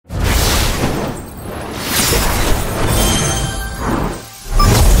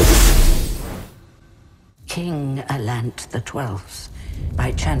King Alant XII,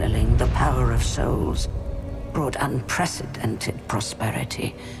 by channeling the power of souls, brought unprecedented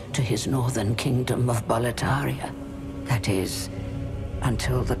prosperity to his northern kingdom of Boletaria. That is,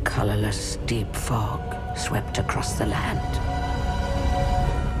 until the colorless deep fog swept across the land.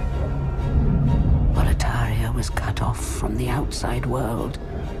 Boletaria was cut off from the outside world,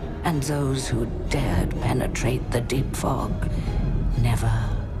 and those who dared penetrate the deep fog never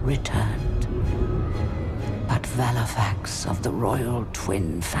returned. But Valifax of the Royal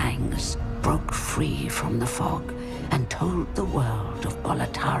Twin Fangs broke free from the fog and told the world of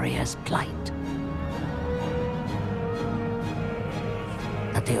Boletaria's plight.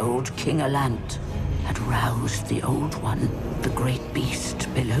 That the old King Alant had roused the Old One, the great beast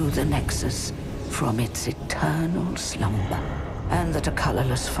below the Nexus, from its eternal slumber, and that a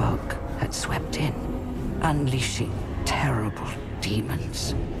colorless fog had swept in, unleashing terrible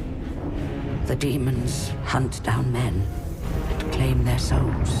demons. The demons hunt down men and claim their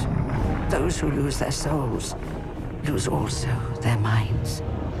souls. Those who lose their souls lose also their minds.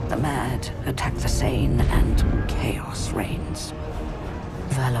 The mad attack the sane, and chaos reigns.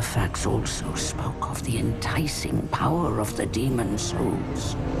 Valifax also spoke of the enticing power of the demon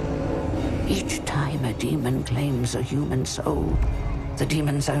souls. Each time a demon claims a human soul, the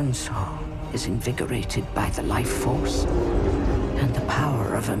demon's own soul is invigorated by the life force, and the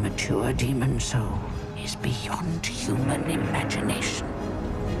power of a mature demon soul is beyond human imagination.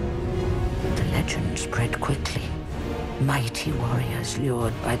 The legend spread quickly. Mighty warriors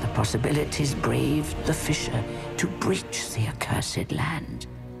lured by the possibilities braved the fissure to breach the accursed land,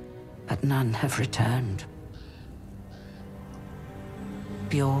 but none have returned.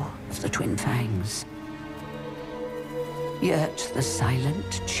 Bjor of the Twin Fangs, Yurt the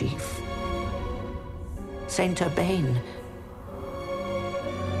Silent Chief, Saint Urbane,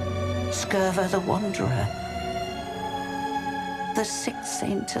 Skirva the Wanderer, the sixth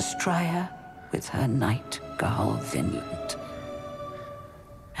Saint Astria with her knight Garl Vinland,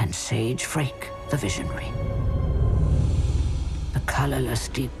 and Sage Frake the Visionary. The colorless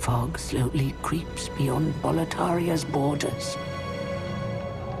deep fog slowly creeps beyond Boletaria's borders.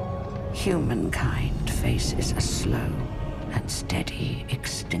 Humankind faces a slow and steady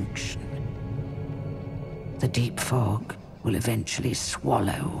extinction. The deep fog will eventually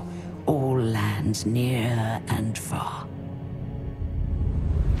swallow all lands near and far.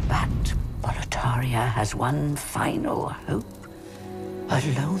 But Boletaria has one final hope. A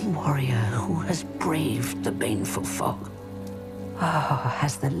lone warrior who has braved the baneful fog.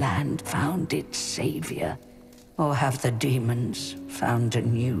 Has the land found its savior? Or have the demons found a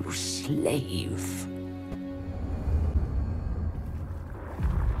new slave?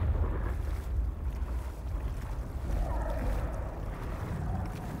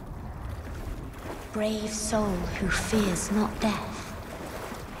 Brave soul who fears not death.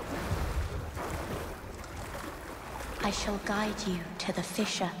 I shall guide you to the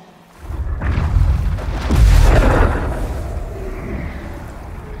fissure.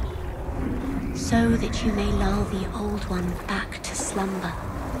 So that you may lull the Old One back to slumber.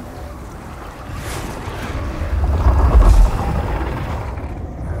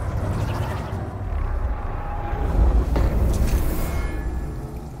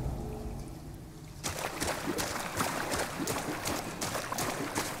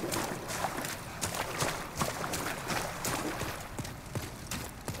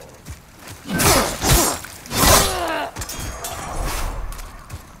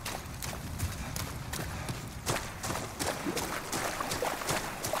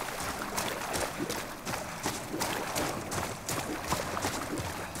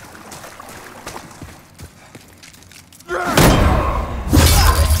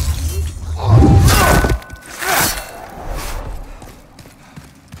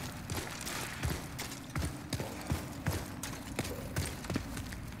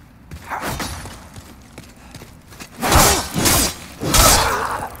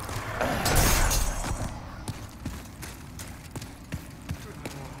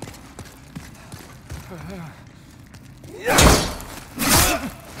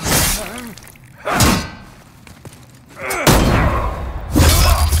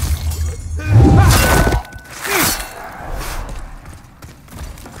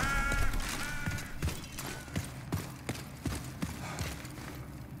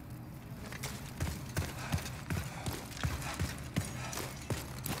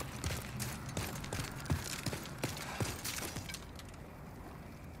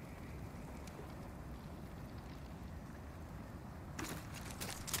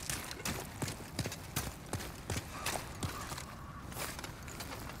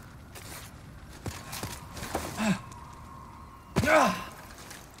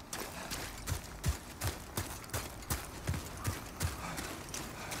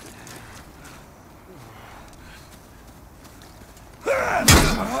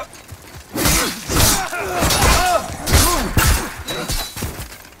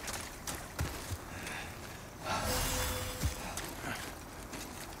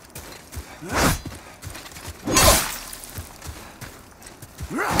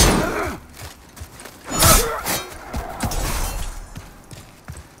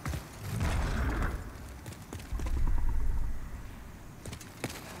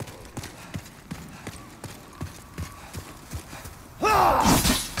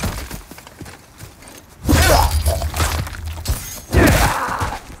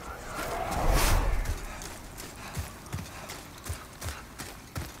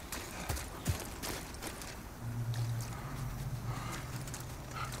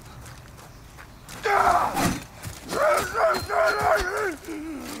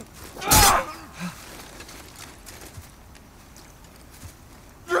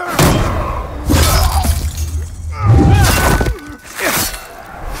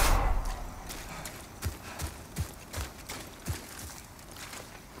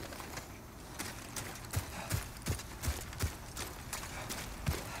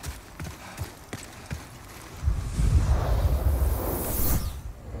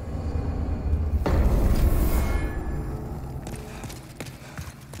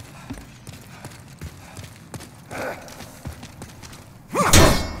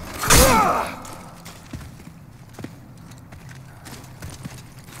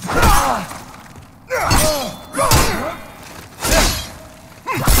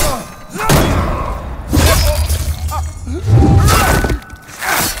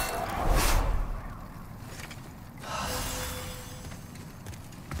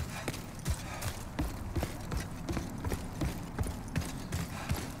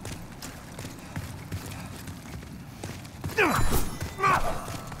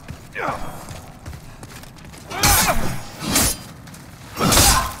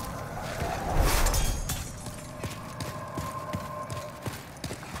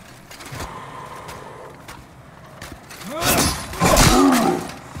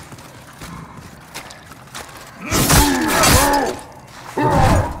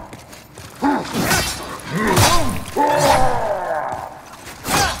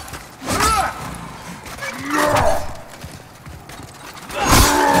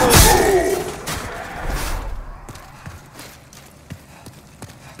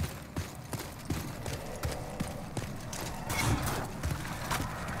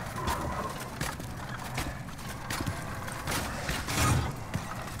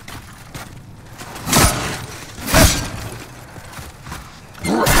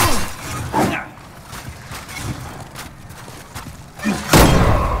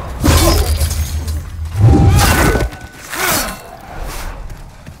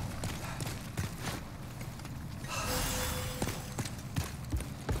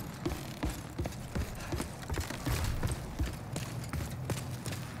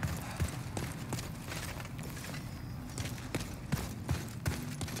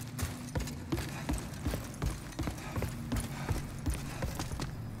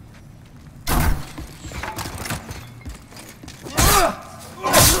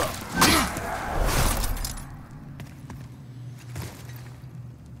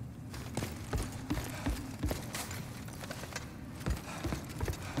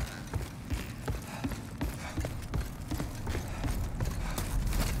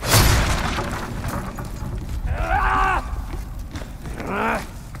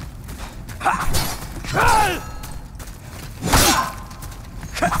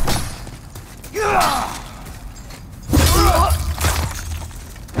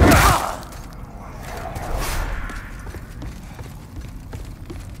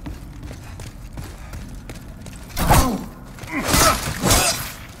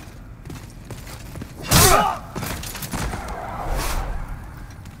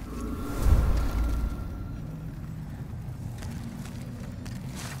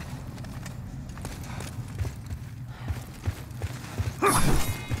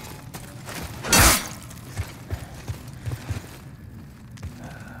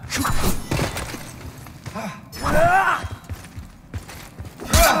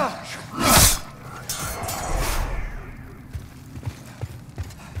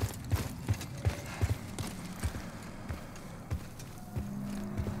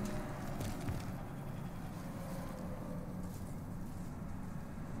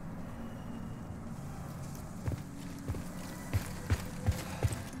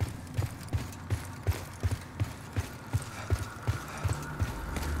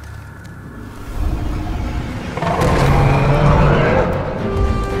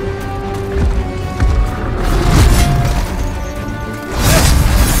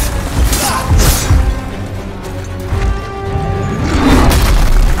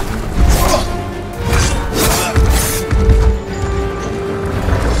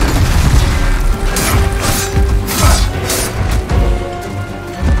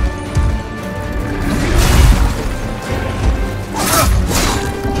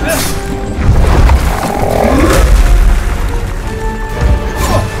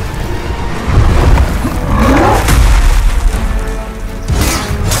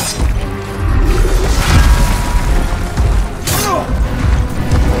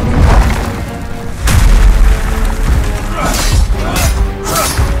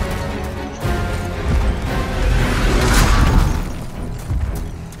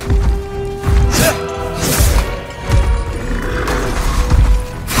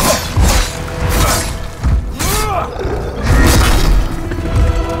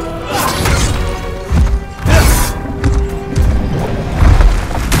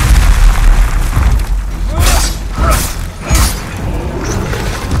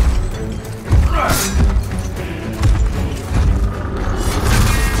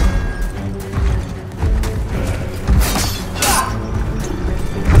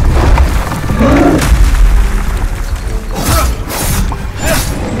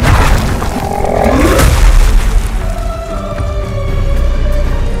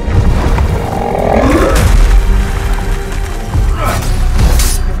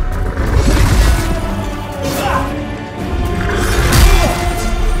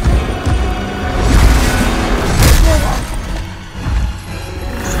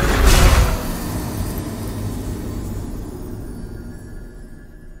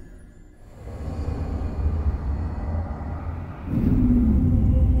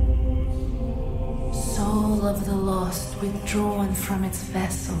 drawn from its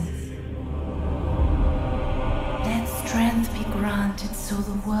vessel. Let strength be granted so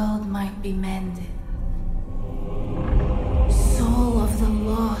the world might be mended. Soul of the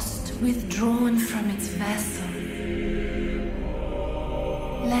lost withdrawn from its vessel.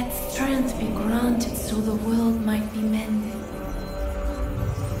 Let strength be granted so the world might be mended.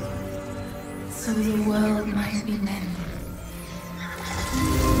 So the world might be mended.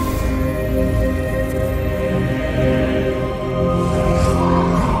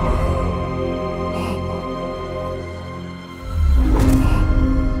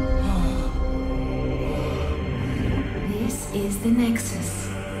 This is the Nexus.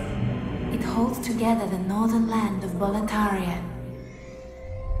 It holds together the northern land of Boletaria.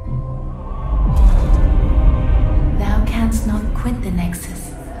 Thou canst not quit the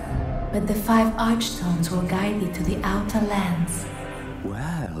Nexus, but the 5 Archstones will guide thee to the outer lands.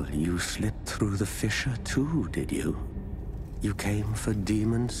 Well, you slipped through the fissure too, did you? You came for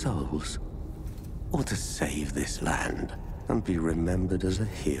demon souls? Or to save this land and be remembered as a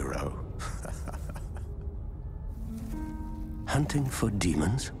hero? Hunting for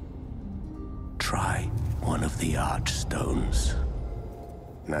demons? Try one of the Archstones.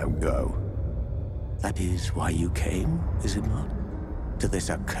 Now go. That is why you came, is it not? To this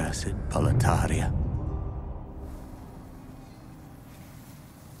accursed Boletaria?